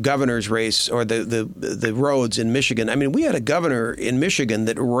up the governor's race or the roads in Michigan. I mean, we had a governor in Michigan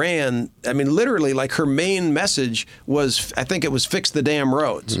that ran, literally, like her main message was, I think it was fix the damn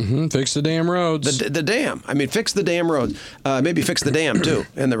roads. Mm-hmm, fix the damn roads. The dam. Fix the damn roads. Maybe fix the dam, too,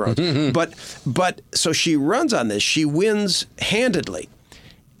 in the roads. But so she runs on this. She wins handedly.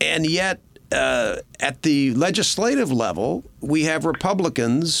 And yet, at the legislative level, we have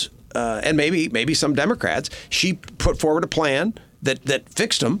Republicans and maybe some Democrats. She put forward a plan that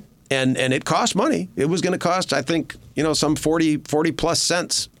fixed them, and it cost money. It was going to cost, I think, some 40 plus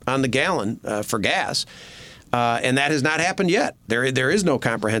cents on the gallon for gas, and that has not happened yet. There is no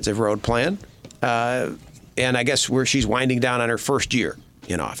comprehensive road plan, and I guess she's winding down on her first year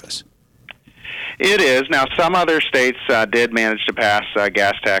in office. It is. Now, some other states did manage to pass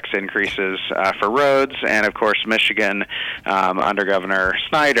gas tax increases for roads, and of course, Michigan, under Governor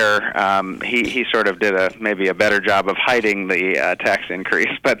Snyder, he sort of did maybe a better job of hiding the tax increase,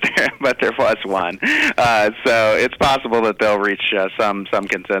 but there was one. So it's possible that they'll reach some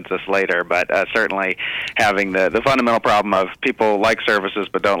consensus later, but certainly having the fundamental problem of people like services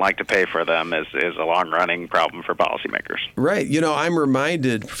but don't like to pay for them is a long-running problem for policymakers. Right. I'm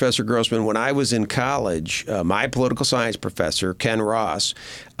reminded, Professor Grossmann, when I was in college, my political science professor, Ken Ross,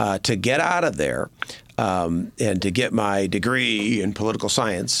 to get out of there and to get my degree in political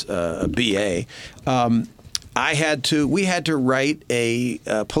science, a BA, we had to write a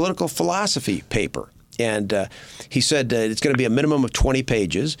political philosophy paper. And he said it's going to be a minimum of 20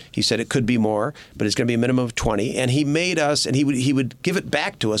 pages. He said it could be more, but it's going to be a minimum of 20. And he made us, and he would give it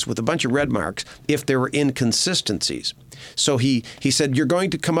back to us with a bunch of red marks if there were inconsistencies. So he said, you're going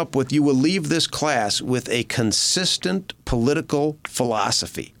to come up with, you will leave this class with a consistent political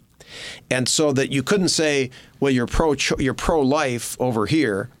philosophy. And so that you couldn't say, well, you're pro-life over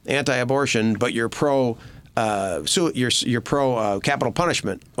here, anti-abortion, but you're pro capital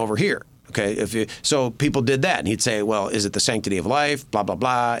punishment over here. Okay, so people did that, and he'd say, well, is it the sanctity of life, blah, blah,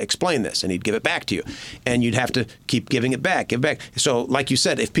 blah, explain this, and he'd give it back to you. And you'd have to keep giving it back, give back. So like you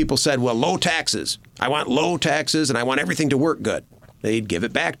said, if people said, well, low taxes, I want low taxes, and I want everything to work good, they'd give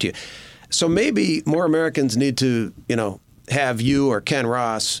it back to you. So maybe more Americans need to, have you or Ken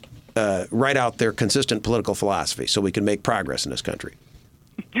Ross write out their consistent political philosophy so we can make progress in this country.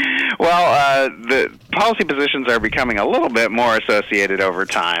 Well, the policy positions are becoming a little bit more associated over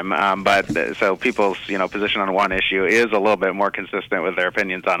time, but so people's position on one issue is a little bit more consistent with their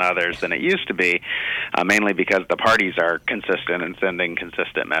opinions on others than it used to be, mainly because the parties are consistent in sending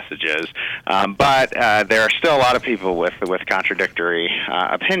consistent messages. But there are still a lot of people with contradictory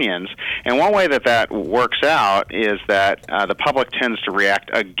opinions, and one way that works out is that the public tends to react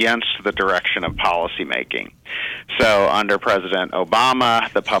against the direction of policymaking. So under President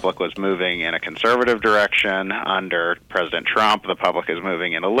Obama, the public was moving in a conservative direction. Under President Trump, the public is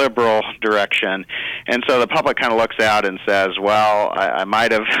moving in a liberal direction. And so the public kind of looks out and says, well, I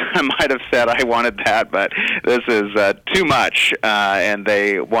might have said I wanted that, but this is too much, and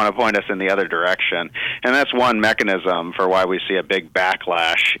they want to point us in the other direction. And that's one mechanism for why we see a big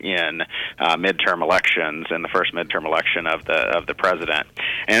backlash in midterm elections, in the first midterm election of the president.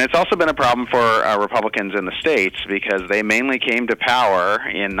 And it's also been a problem for Republicans in the states because they mainly came to power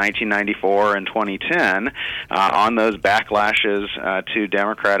in 1994 and 2010 on those backlashes to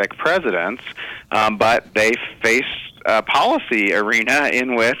Democratic presidents, but they faced a policy arena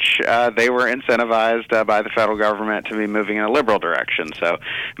in which they were incentivized by the federal government to be moving in a liberal direction. So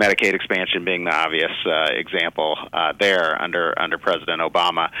Medicaid expansion being the obvious example there under President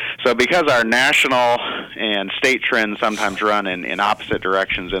Obama. So because our national and state trends sometimes run in opposite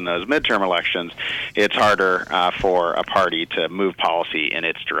directions in those midterm elections, it's harder for a party to move policy in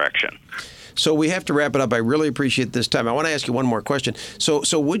its direction. So we have to wrap it up. I really appreciate this time. I want to ask you one more question. So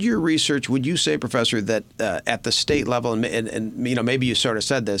would your research, would you say, Professor, that at the state level, and maybe you sort of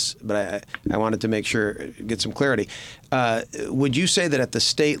said this, but I wanted to make sure, get some clarity. Would you say that at the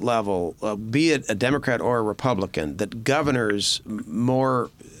state level, be it a Democrat or a Republican, that governors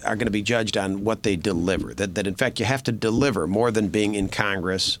more are going to be judged on what they deliver, that in fact you have to deliver more than being in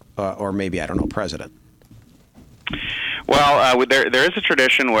Congress or maybe, I don't know, president? Well, there is a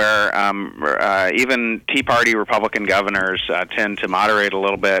tradition where even Tea Party Republican governors tend to moderate a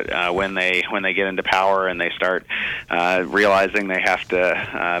little bit when they get into power and they start realizing they have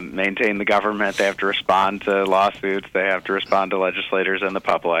to maintain the government, they have to respond to lawsuits, they have to respond to legislators and the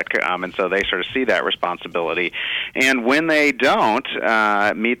public, and so they sort of see that responsibility. And when they don't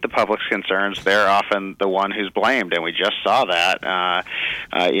meet the public's concerns, they're often the one who's blamed, and we just saw that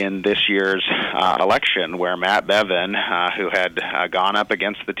in this year's election where Matt Bevin, who had gone up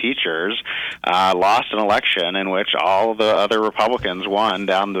against the teachers, lost an election in which all the other Republicans won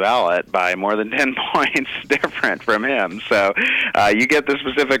down the ballot by more than 10 points different from him. So you get the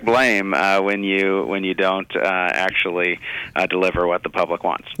specific blame when you don't actually deliver what the public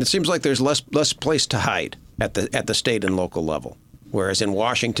wants. It seems like there's less place to hide at the state and local level. Whereas in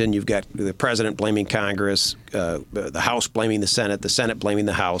Washington, you've got the president blaming Congress, the House blaming the Senate blaming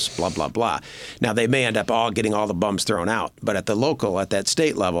the House, blah, blah, blah. Now, they may end up all getting all the bums thrown out. But at that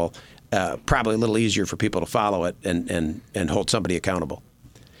state level, probably a little easier for people to follow it and hold somebody accountable.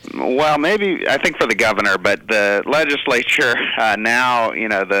 Well, maybe, I think for the governor, but the legislature now,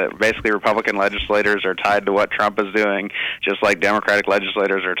 basically Republican legislators are tied to what Trump is doing, just like Democratic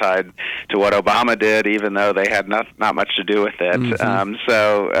legislators are tied to what Obama did, even though they had not much to do with it. Mm-hmm.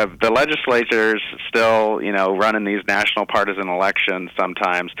 So the legislatures still, run in these national partisan elections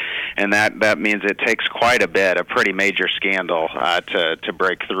sometimes, and that means it takes quite a bit, a pretty major scandal to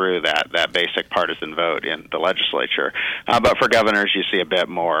break through that basic partisan vote in the legislature. But for governors, you see a bit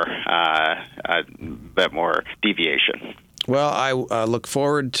more deviation. Well, I look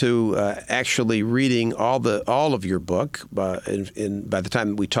forward to actually reading all of your book. By the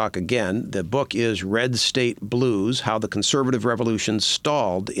time we talk again, the book is Red State Blues: How the Conservative Revolution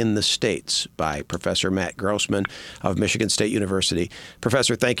Stalled in the States by Professor Matt Grossmann of Michigan State University.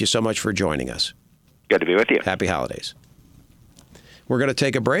 Professor, thank you so much for joining us. Good to be with you. Happy holidays. We're going to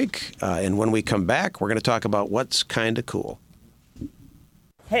take a break, and when we come back, we're going to talk about what's kind of cool.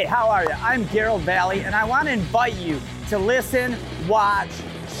 Hey, how are you? I'm Gerald Valley, and I want to invite you to listen, watch,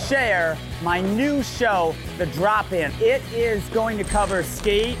 share my new show, The Drop-In. It is going to cover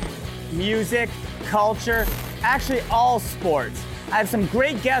skate, music, culture, actually all sports. I have some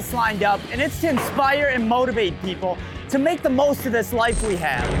great guests lined up, and it's to inspire and motivate people to make the most of this life we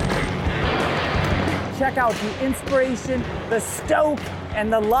have. Check out the inspiration, the stoke,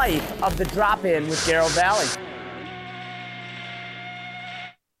 and the life of The Drop-In with Gerald Valley.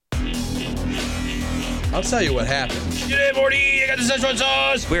 I'll tell you what happened. G'day, Morty. I got the Szechuan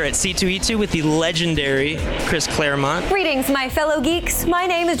sauce. We're at C2E2 with the legendary Chris Claremont. Greetings, my fellow geeks. My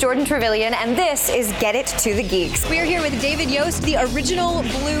name is Jordan Trevelyan, and this is Get It to the Geeks. We're here with David Yost, the original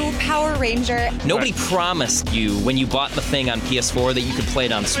blue Power Ranger. Nobody promised you when you bought the thing on PS4 that you could play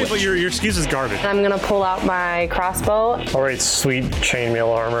it on Switch. But your excuse is garbage. I'm gonna pull out my crossbow. All right, sweet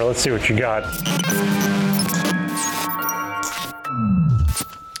chainmail armor. Let's see what you got.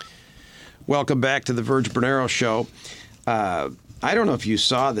 Welcome back to the Virg Bernero Show. I don't know if you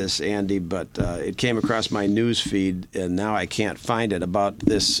saw this, Andy, but it came across my news feed, and now I can't find it, about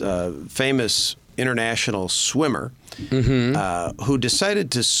this famous international swimmer who decided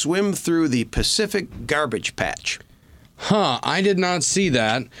to swim through the Pacific garbage patch. Huh, I did not see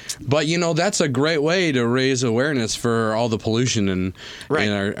that. But, you know, that's a great way to raise awareness for all the pollution in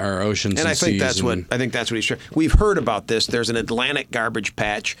our oceans and I think seas. I think that's what he's trying. We've heard about this. There's an Atlantic garbage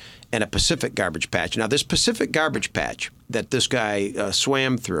patch and a Pacific garbage patch. Now, this Pacific garbage patch that this guy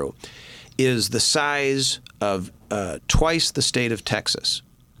swam through is the size of twice the state of Texas.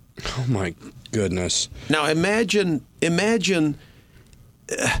 Oh, my goodness. Now, imagine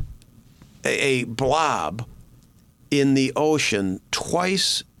a blob in the ocean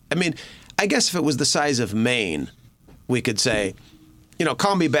twice. I mean, I guess if it was the size of Maine, we could say, you know,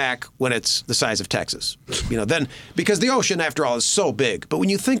 call me back when it's the size of Texas. You know, then, because the ocean, after all, is so big. But when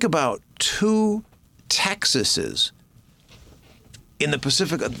you think about 2 Texases in the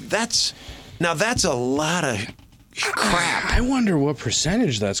Pacific, that's a lot of crap. I wonder what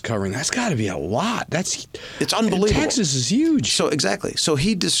percentage that's covering. That's got to be a lot. It's unbelievable. Texas is huge. So exactly. So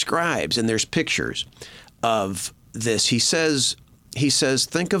he describes, and there's pictures of this. He says,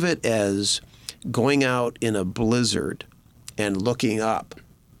 think of it as going out in a blizzard and looking up,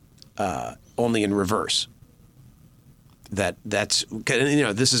 only in reverse. That's, you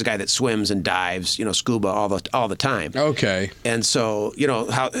know, this is a guy that swims and dives, you know, scuba all the time. Okay. And so, you know,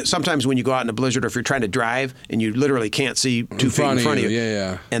 how sometimes when you go out in a blizzard, or if you're trying to drive and you literally can't see 2 feet in front of you.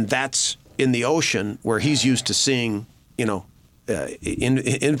 Yeah. And that's in the ocean where he's used to seeing, you know,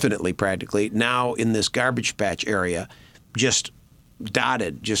 infinitely practically. Now in this garbage patch area, just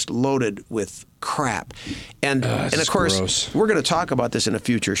dotted, just loaded with crap. And of course, gross. We're going to talk about this in a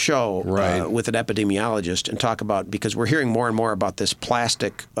future show with an epidemiologist, and talk about, because we're hearing more and more about this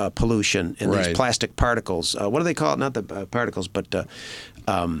plastic pollution and these plastic particles. What do they call it? Not the particles, but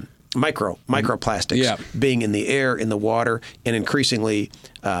microplastics being in the air, in the water, and increasingly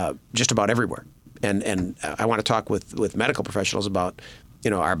just about everywhere. And I want to talk with medical professionals about, you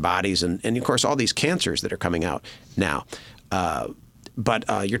know, our bodies and of course all these cancers that are coming out now. But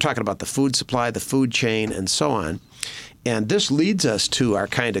you're talking about the food supply, the food chain, and so on. And this leads us to our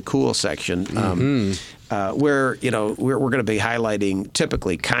kind of cool section, where, you know, we're going to be highlighting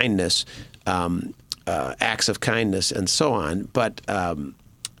typically kindness, acts of kindness, and so on. But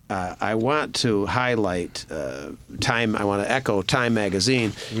I want to highlight Time. I want to echo Time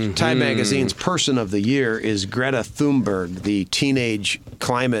Magazine. Time Magazine's Person of the Year is Greta Thunberg, the teenage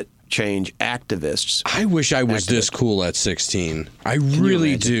climate change activists. I wish I was this cool at 16. I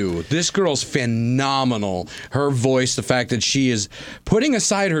really do. This girl's phenomenal. Her voice, the fact that she is putting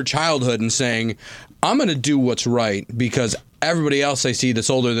aside her childhood and saying, I'm going to do what's right because everybody else I see that's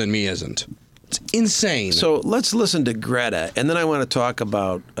older than me isn't. It's insane. So let's listen to Greta, and then I want to talk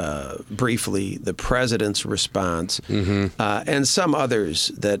about, briefly, the president's response and some others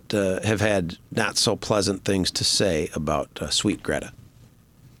that have had not so pleasant things to say about sweet Greta.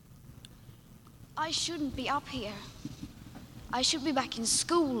 I shouldn't be up here. I should be back in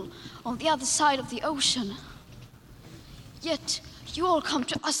school on the other side of the ocean. Yet you all come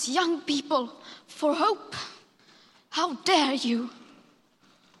to us young people for hope. How dare you?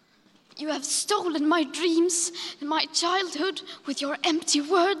 You have stolen my dreams and my childhood with your empty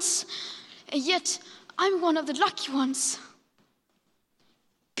words, and yet I'm one of the lucky ones.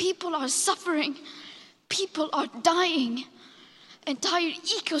 People are suffering. People are dying. Entire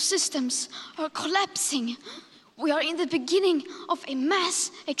ecosystems are collapsing. We are in the beginning of a mass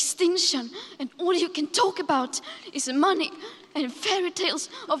extinction, and all you can talk about is money and fairy tales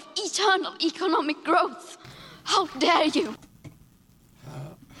of eternal economic growth. How dare you?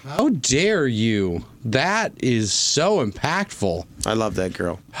 How dare you? That is so impactful. I love that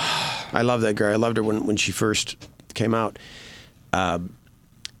girl. I love that girl. I loved her when she first came out.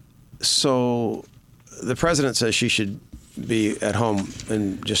 So the president says she should be at home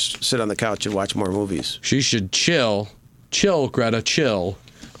and just sit on the couch and watch more movies. She should chill. Chill, Greta, chill.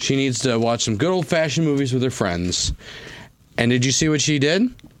 She needs to watch some good old-fashioned movies with her friends. And did you see what she did?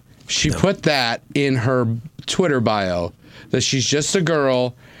 She put that in her Twitter bio, that she's just a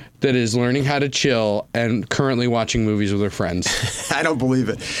girl that is learning how to chill and currently watching movies with her friends. I don't believe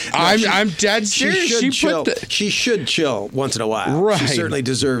it. No, I'm dead serious. She should chill once in a while. Right. She certainly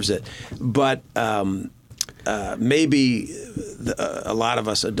deserves it. But maybe a lot of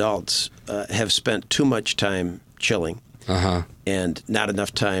us adults have spent too much time chilling and not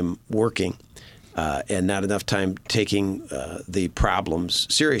enough time working. And not enough time taking the problems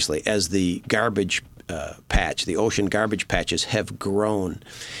seriously as the garbage patch, the ocean garbage patches have grown.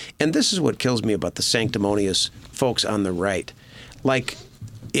 And this is what kills me about the sanctimonious folks on the right. Like,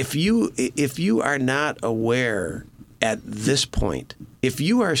 if you are not aware at this point, if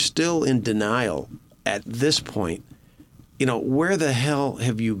you are still in denial at this point, where the hell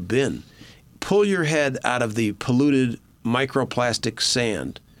have you been? Pull your head out of the polluted microplastic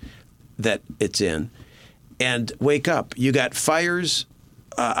sand that it's in and wake up. You got fires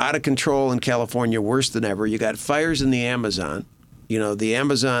out of control in California, worse than ever. You got fires in the Amazon. The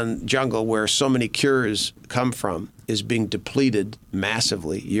Amazon jungle where so many cures come from is being depleted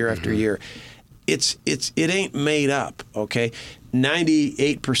massively year after year. It ain't made up, okay?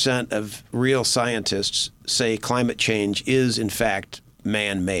 98% of real scientists say climate change is, in fact,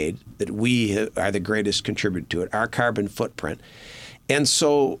 man-made, that we are the greatest contributor to it, our carbon footprint. And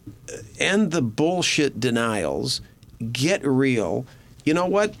so, end the bullshit denials, get real. You know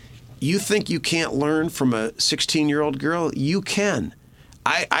what? You think you can't learn from a 16-year-old girl? You can.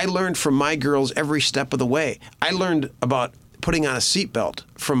 I learned from my girls every step of the way. I learned about putting on a seatbelt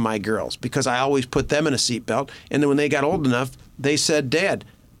from my girls because I always put them in a seatbelt. And then when they got old enough, they said, Dad,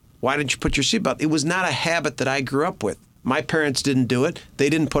 why didn't you put your seatbelt? It was not a habit that I grew up with. My parents didn't do it. They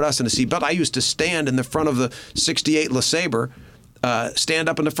didn't put us in a seatbelt. I used to stand in the front of the 68 LeSabre, stand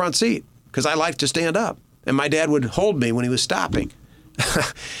up in the front seat because I liked to stand up. And my dad would hold me when he was stopping.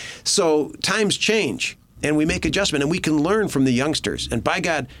 So times change and we make adjustment and we can learn from the youngsters. And by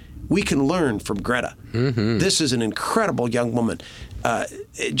God, we can learn from Greta. This is an incredible young woman.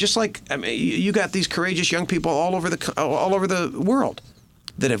 Just like, you got these courageous young people all over the world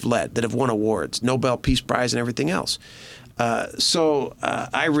that have led, that have won awards, Nobel Peace Prize and everything else. So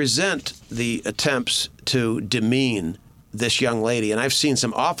I resent the attempts to demean this young lady. And I've seen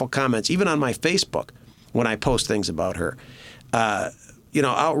some awful comments, even on my Facebook, when I post things about her.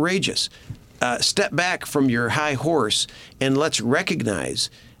 Outrageous. Step back from your high horse and let's recognize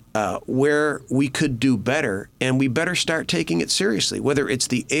where we could do better, and we better start taking it seriously, whether it's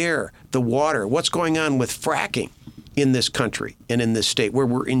the air, the water, what's going on with fracking in this country and in this state, where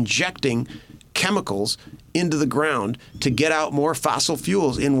we're injecting chemicals into the ground to get out more fossil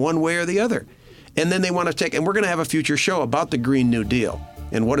fuels in one way or the other. And then they want to and we're going to have a future show about the Green New Deal.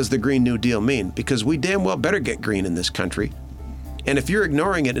 And what does the Green New Deal mean? Because we damn well better get green in this country. And if you're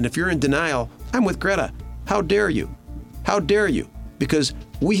ignoring it and if you're in denial, I'm with Greta. How dare you? How dare you? Because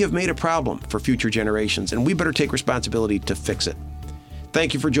we have made a problem for future generations, and we better take responsibility to fix it.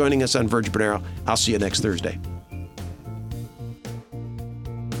 Thank you for joining us on Virg Bernero. I'll see you next Thursday.